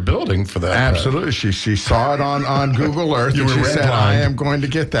 targeted your building for that. absolutely. She saw it on Google Earth, You and were she said, redlined. I am going to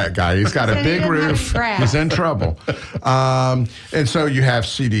get that guy. He's got a Said he big didn't have roof. any grass. He's in trouble. And so you have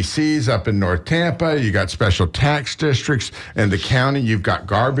CDCs up in North Tampa. You got special tax districts. In the county, you've got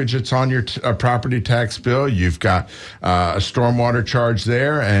garbage that's on your property tax bill. You've got a stormwater charge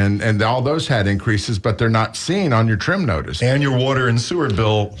there, and all those had increases, but they're not seen on your trim notice. And your water and sewer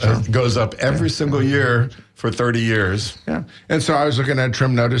bill goes up every single year for 30 years. Yeah. And so I was looking at a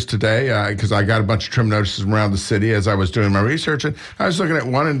trim notice today because I got a bunch of trim notices around the city as I was doing my research. And I was looking at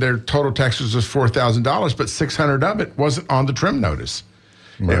one, and their total taxes was $4,000, but $600 of it wasn't on the trim notice.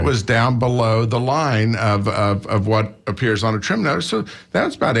 Right. It was down below the line of what appears on a trim notice. So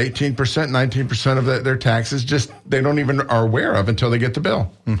that's about 18%, 19% of their taxes just they don't even are aware of until they get the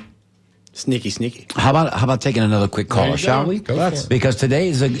bill. Sneaky. How about taking another quick caller, shall we? Go for it. Because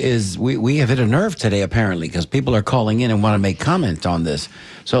today we have hit a nerve today, apparently, because people are calling in and want to make comment on this.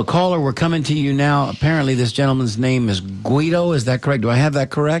 So, caller, we're coming to you now. Apparently, this gentleman's name is Guido. Is that correct? Do I have that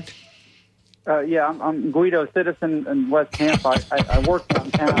correct? Yeah, I'm Guido, citizen in West Tampa. I work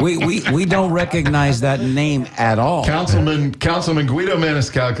downtown. We don't recognize that name at all. Councilman Guido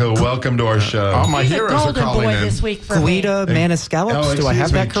Maniscalco, welcome to our show. All my He's a heroes are golden calling boy in. this week for me. Guida Maniscalco. Do I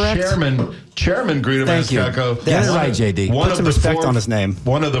have that correct? Chairman Guido Thank you. Maniscalco. Get it right, JD. Put some respect on his name.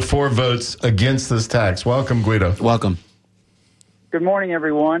 One of the 4 votes against this tax. Welcome, Guido. Welcome. Good morning,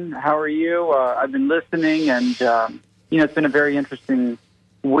 everyone. How are you? I've been listening, and it's been a very interesting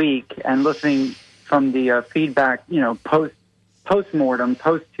week, and listening from the feedback, post-mortem,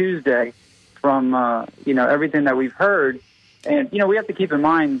 post-Tuesday, from everything that we've heard. And we have to keep in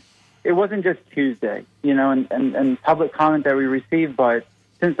mind it wasn't just Tuesday, and public comment that we received, but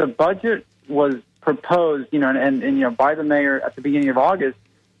since the budget was proposed, and by the mayor at the beginning of August,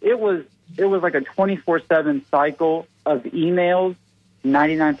 it was like a 24/7 cycle of emails,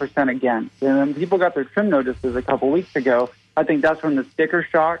 99% against. And when people got their trim notices a couple weeks ago, I think that's when the sticker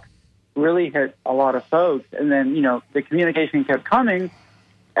shock really hit a lot of folks. And then, the communication kept coming.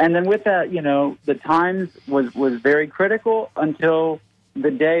 And then with that, the Times was very critical until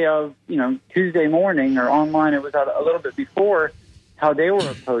the day of, Tuesday morning or online. It was out a little bit before how they were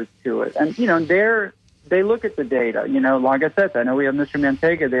opposed to it. And, they look at the data, like I said, I know we have Mr.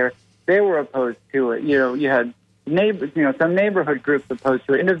 Mantega there. They were opposed to it. You had neighbors, some neighborhood groups opposed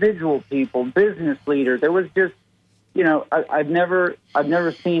to it, individual people, business leaders. There was just, I've never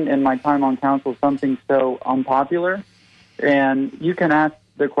seen in my time on council something so unpopular. And you can ask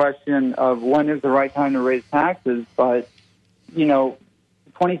the question of when is the right time to raise taxes, but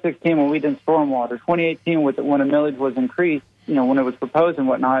 2016 when we did stormwater, 2018 when a millage was increased, when it was proposed and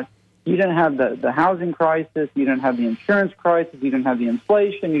whatnot, you didn't have the housing crisis, you didn't have the insurance crisis, you didn't have the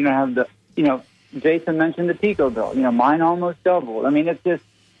inflation, you didn't have the Jason mentioned the PICO bill. Mine almost doubled. I mean, it's just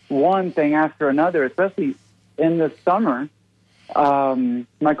one thing after another, especially in the summer.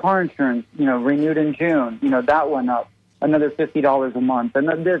 My car insurance, renewed in June. That went up another $50 a month. And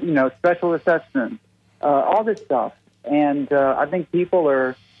then, special assessments, all this stuff. And I think people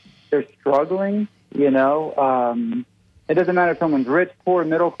they're struggling, It doesn't matter if someone's rich, poor,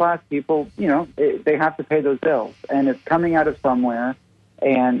 middle class. People, they have to pay those bills. And it's coming out of somewhere.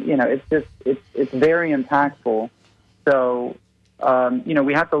 And, it's very impactful. So,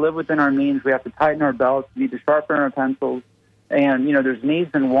 we have to live within our means. We have to tighten our belts. We need to sharpen our pencils. And, there's needs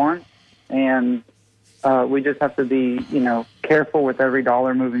and wants. And we just have to be, careful with every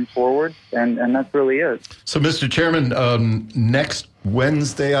dollar moving forward. And that's really it. So, Mr. Chairman, next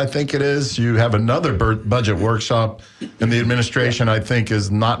Wednesday, I think it is, you have another budget workshop. And the administration, I think,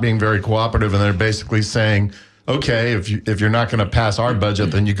 is not being very cooperative. And they're basically saying, okay, if you're not going to pass our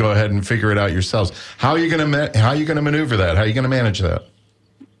budget, then you go ahead and figure it out yourselves. How are you going to maneuver that? How are you going to manage that?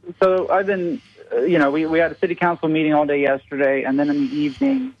 So I've been, we had a city council meeting all day yesterday, and then in the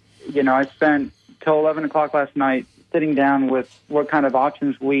evening, I spent till 11 o'clock last night sitting down with what kind of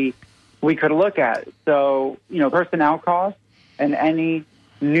options we could look at. So, personnel costs and any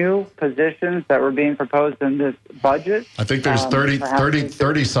new positions that were being proposed in this budget. I think there's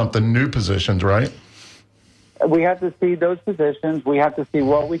 30 something new positions, right? We have to see those positions. We have to see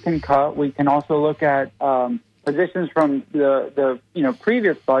what we can cut. We can also look at positions from the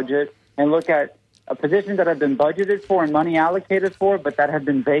previous budget and look at positions that have been budgeted for and money allocated for, but that have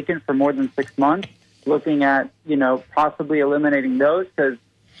been vacant for more than 6 months. Looking at possibly eliminating those because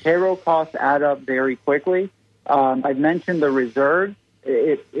payroll costs add up very quickly. I've mentioned the reserves.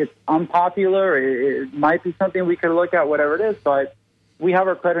 It's unpopular. It might be something we could look at, whatever it is, but we have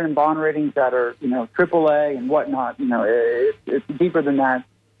our credit and bond ratings that are, AAA and whatnot. It's deeper than that.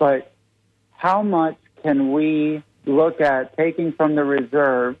 But how much can we look at taking from the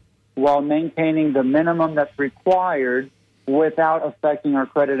reserve while maintaining the minimum that's required without affecting our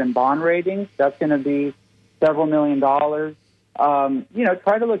credit and bond ratings? That's going to be several $million. Try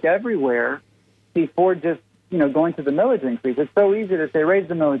to look everywhere before just, going to the millage increase. It's so easy to say, raise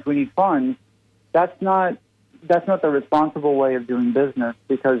the millage, we need funds. That's not the responsible way of doing business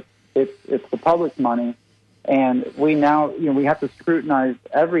because it's the public's money, and we now we have to scrutinize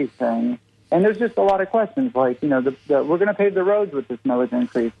everything. And there's just a lot of questions like we're going to pave the roads with this millage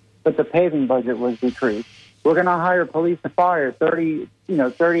increase, but the paving budget was decreased. We're going to hire police and fire 30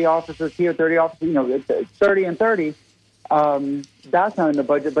 officers here, 30 officers, 30 and 30. That's not in the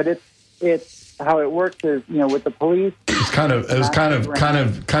budget, but it's how it works is with the police. It's kind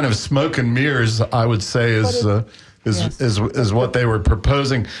of smoke and mirrors, I would say, is what they were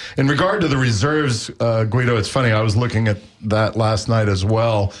proposing. In regard to the reserves, Guido, it's funny. I was looking at that last night as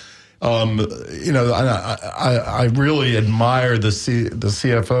well. I really admire the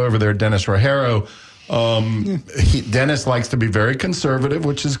CFO over there, Dennis Rogero. Dennis likes to be very conservative,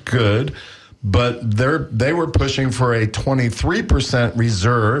 which is good. but they were pushing for a 23%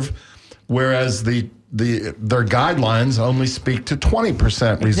 reserve, whereas their guidelines only speak to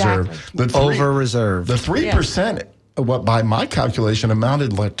 20% reserve. Exactly. Over reserve. The 3%, what by my calculation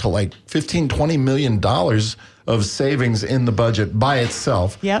amounted to like $15-20 million of savings in the budget by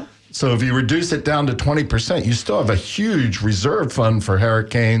itself. Yep. So if you reduce it down to 20%, you still have a huge reserve fund for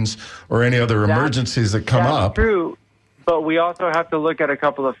hurricanes or any other emergencies that come up. That's true, but we also have to look at a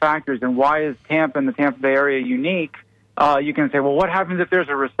couple of factors. And why is Tampa and the Tampa Bay area unique? You can say, well, what happens if there's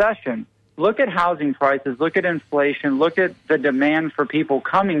a recession? Look at housing prices, look at inflation, look at the demand for people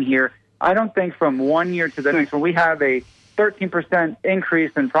coming here. I don't think from one year to the next, when we have a 13%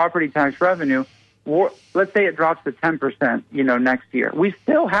 increase in property tax revenue, let's say it drops to 10%, next year. We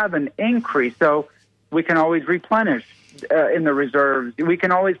still have an increase, so we can always replenish in the reserves. We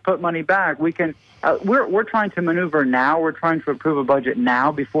can always put money back. We can. We're trying to maneuver now. We're trying to approve a budget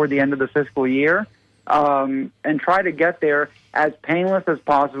now before the end of the fiscal year, and try to get there as painless as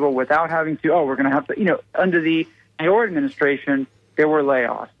possible without having to. We're going to have to. Under the Mayor administration, there were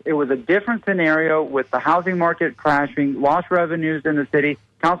layoffs. It was a different scenario with the housing market crashing, lost revenues in the city.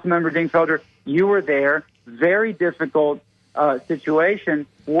 Councilmember Dingfelder, you were there. Very difficult situation.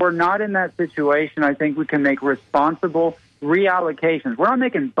 We're not in that situation. I think we can make responsible reallocations. We're not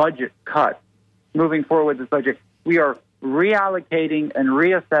making budget cuts moving forward with this budget. We are reallocating and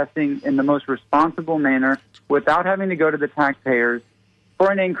reassessing in the most responsible manner without having to go to the taxpayers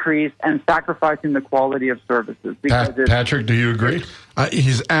for an increase and sacrificing the quality of services. Patrick, do you agree?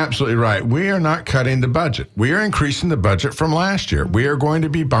 He's absolutely right. We are not cutting the budget. We are increasing the budget from last year. We are going to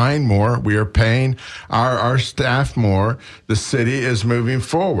be buying more. We are paying our staff more. The city is moving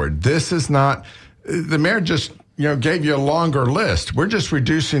forward. This is not, the mayor just gave you a longer list. We're just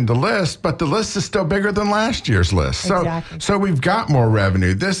reducing the list, but the list is still bigger than last year's list. So we've got more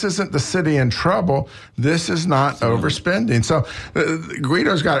revenue. This isn't the city in trouble. This is not overspending. So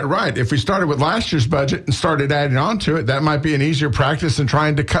Guido's got it right. If we started with last year's budget and started adding on to it, that might be an easier practice than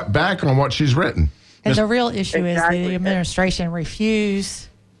trying to cut back on what she's written. And the real issue is the administration refused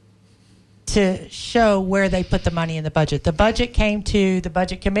to show where they put the money in the budget. The budget came to the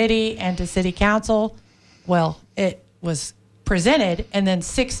budget committee and to city council. Well, it was presented, and then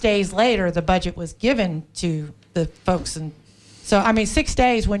 6 days later, the budget was given to the folks. And so, 6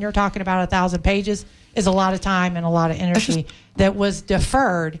 days when you're talking about 1,000 pages is a lot of time and a lot of energy that was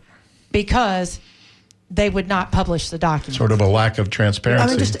deferred because they would not publish the document. Sort of a lack of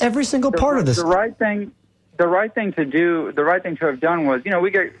transparency. Just every single part of this. The right thing to have done was,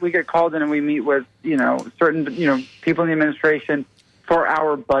 we get called in and we meet with, certain, people in the administration for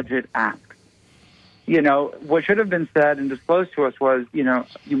our budget ask. What should have been said and disclosed to us was,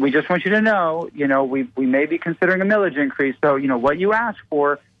 we just want you to know, we may be considering a millage increase. So, what you asked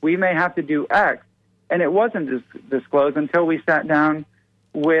for, we may have to do X. And it wasn't disclosed until we sat down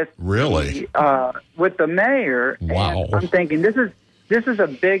with with the mayor. Wow. And I'm thinking this is a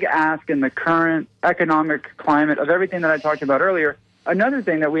big ask in the current economic climate of everything that I talked about earlier. Another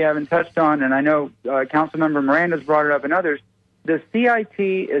thing that we haven't touched on, and I know Councilmember Miranda's brought it up and others, the CIT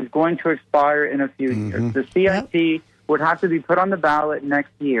is going to expire in a few years. The CIT would have to be put on the ballot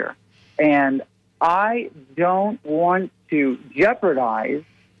next year. And I don't want to jeopardize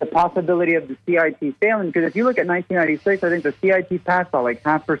the possibility of the CIT failing, because if you look at 1996, I think the CIT passed by like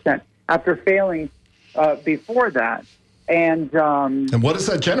 0.5% after failing before that. And what does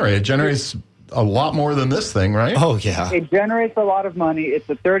that generate? It generates a lot more than this thing, right? Oh, yeah. It generates a lot of money. It's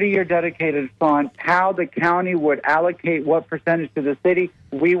a 30-year dedicated fund. How the county would allocate what percentage to the city,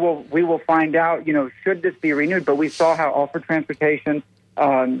 we will find out, should this be renewed. But we saw how All for Transportation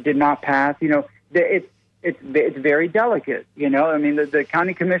did not pass. It's very delicate, the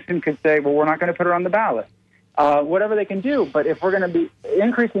county commission could say, well, we're not going to put it on the ballot. Whatever they can do. But if we're going to be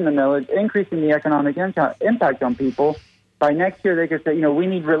increasing the millage, increasing the economic impact on people, by next year, they could say, we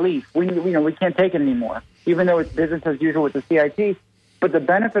need relief. We can't take it anymore, even though it's business as usual with the CIT. But the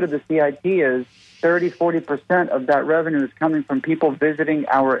benefit of the CIT is 30-40% of that revenue is coming from people visiting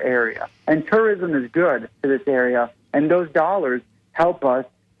our area. And tourism is good to this area. And those dollars help us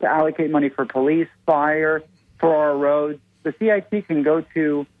to allocate money for police, fire, for our roads. The CIT can go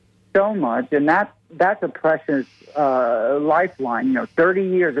to so much, and that's a precious lifeline. 30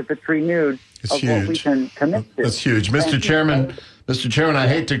 years, if it's renewed, it's of huge. What we can commit to. That's huge. Mr. Chairman, I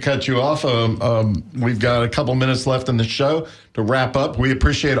hate to cut you off. We've got a couple minutes left in the show to wrap up. We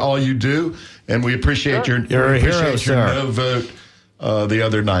appreciate all you do, and we appreciate your no vote the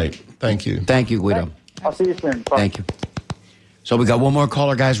other night. Thank you. Thank you, Guido. I'll see you soon. Bye. Thank you. So we got one more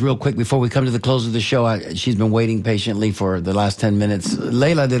caller, guys, real quick before we come to the close of the show. She's been waiting patiently for the last 10 minutes.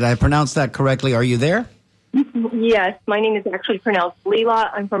 Layla, did I pronounce that correctly? Are you there? Yes, my name is actually pronounced Leela.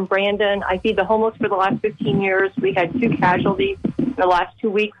 I'm from Brandon. I feed the homeless for the last 15 years. We had 2 casualties in the last 2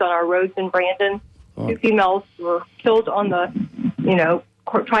 weeks on our roads in Brandon. 2 females were killed on the,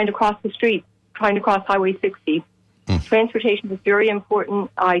 trying to cross the street, trying to cross Highway 60. Transportation is very important.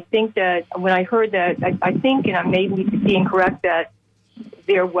 I think that when I heard that, I think, and I may be incorrect, that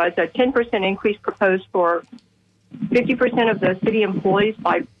there was a 10% increase proposed for 50% of the city employees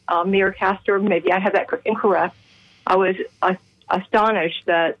by Mayor Castor. Maybe I have that incorrect. I was astonished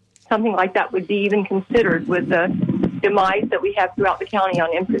that something like that would be even considered with the demise that we have throughout the county on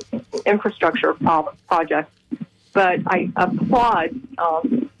infrastructure projects. But I applaud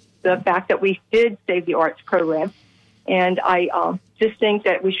the fact that we did save the arts program. And I just think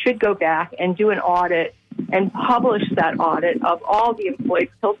that we should go back and do an audit and publish that audit of all the employees,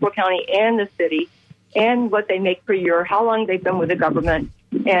 Hillsborough County and the city, and what they make per year, how long they've been with the government,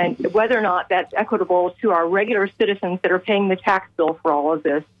 and whether or not that's equitable to our regular citizens that are paying the tax bill for all of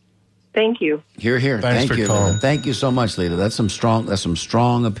this. Thank you. Hear, hear. Thanks Thank you. for calling. Thank you so much, Lita. That's some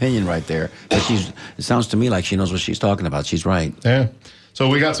strong opinion right there. It sounds to me like she knows what she's talking about. She's right. Yeah. So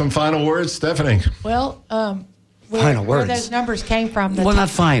we got some final words, Stephanie. Well, Final where words. those numbers came from. Well, not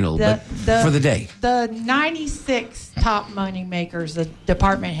final, but for the day. The 96 top money makers, the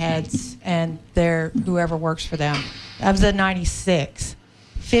department heads and whoever works for them, of the 96,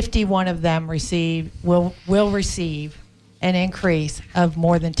 51 of them will receive an increase of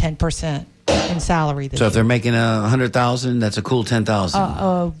more than 10% in salary this So if year. they're making $100,000, that's a cool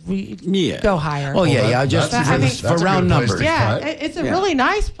 10,000. We go higher. Oh yeah. Just that's for a round good place numbers. to Yeah, cut. it's a really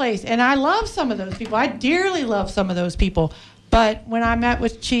nice place, and I love some of those people. I dearly love some of those people. But when I met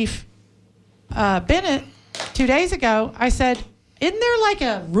with Chief Bennett 2 days ago, I said, isn't there like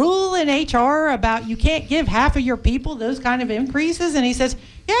a rule in HR about you can't give half of your people those kind of increases? And he says,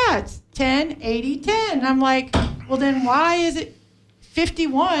 yeah, it's 10, 80, 10. And I'm like, well, then why is it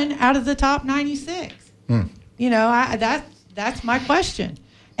 51 out of the top 96? That's my question.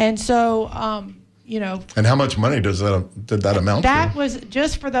 And so, And how much money did that amount that to? was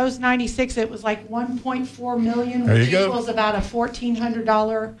just for those 96. It was like 1.4 million, There you which go. equals about a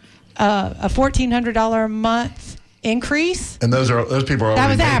 $1,400 a month increase. And those people are That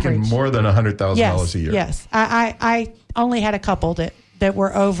already was making average. more than $100,000 Yes, a year. yes. I only had a couple that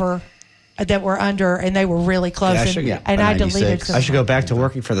were over, that were under, and they were really close. Yeah, and I deleted 96. some. I should go back to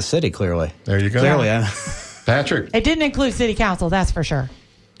working for the city, clearly. There you go. Clearly, Patrick, It didn't include city council, that's for sure.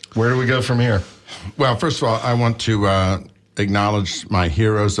 where do we go from here? Well, first of all, I want to acknowledge my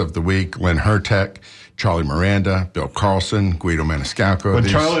heroes of the week: Lynn Hertek, Charlie Miranda, Bill Carlson, Guido Maniscalco. When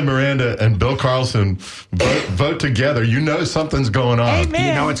Charlie Miranda and Bill Carlson vote together, you know something's going on. Amen.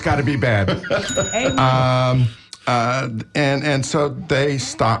 You know it's got to be bad. Amen. And so they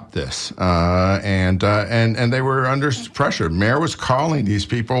stopped this, and they were under pressure. Mayor was calling these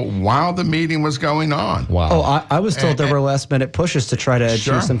people while the meeting was going on. Wow. Oh, I was told there were last-minute pushes to try to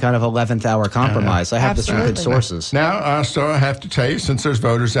Sure. achieve some kind of 11th-hour compromise. I have this from good Absolutely. sources. Now, so I have to tell you, since there's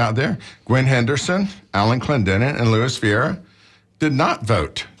voters out there, Gwen Henderson, Alan Clendenin, and Louis Vieira did not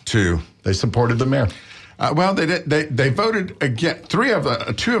vote to. They supported the mayor. Well, they did. They voted against.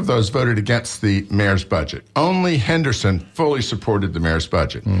 Two of those voted against the mayor's budget. Only Henderson fully supported the mayor's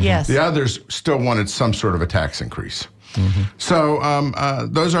budget. Yes. The others still wanted some sort of a tax increase. So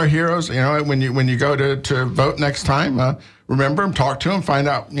those are heroes. When you go to vote next time, remember them, talk to them, find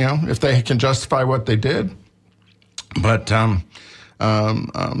out if they can justify what they did. But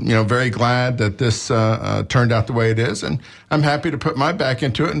very glad that this turned out the way it is, and I'm happy to put my back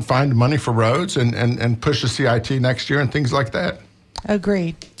into it and find money for roads and push the CIT next year and things like that.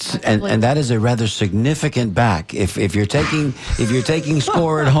 Agreed. And that is a rather significant back. If you're taking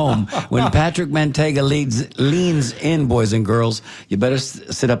score at home, when Patrick Manteiga leans in, boys and girls, you better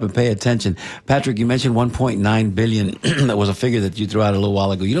sit up and pay attention. Patrick, you mentioned 1.9 billion. That was a figure that you threw out a little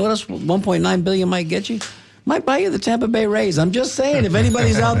while ago. You know what else 1.9 billion might get you? Might buy you the Tampa Bay Rays. I'm just saying, if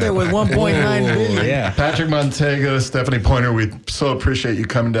anybody's out there with 1.9 billion. Yeah. Patrick Manteiga, Stephanie Pointer, we so appreciate you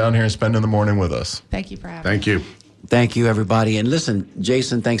coming down here and spending the morning with us. Thank you for having me. Thank you. Thank you, everybody. And listen,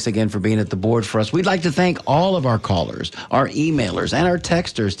 Jason, thanks again for being at the board for us. We'd like to thank all of our callers, our emailers, and our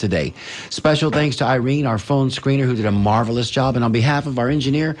texters today. Special thanks to Irene, our phone screener, who did a marvelous job. And on behalf of our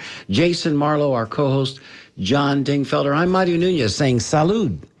engineer, Jason Marlowe, our co-host, John Dingfelder, I'm Mario Nunez saying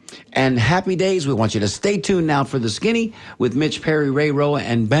salud and happy days. We want you to stay tuned now for The Skinny with Mitch Perry, Ray Roa,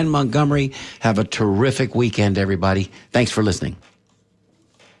 and Ben Montgomery. Have a terrific weekend, everybody. Thanks for listening.